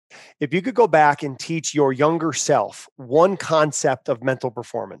If you could go back and teach your younger self one concept of mental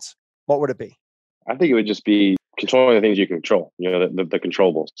performance, what would it be? I think it would just be controlling the things you can control, the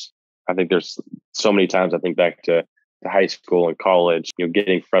controllables. I think there's so many times I think back to high school and college,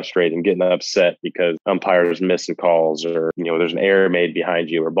 getting frustrated and getting upset because umpires missing calls or, there's an error made behind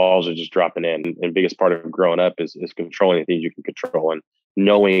you or balls are just dropping in. And the biggest part of growing up is controlling the things you can control and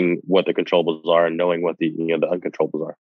knowing what the controllables are and knowing what the uncontrollables are.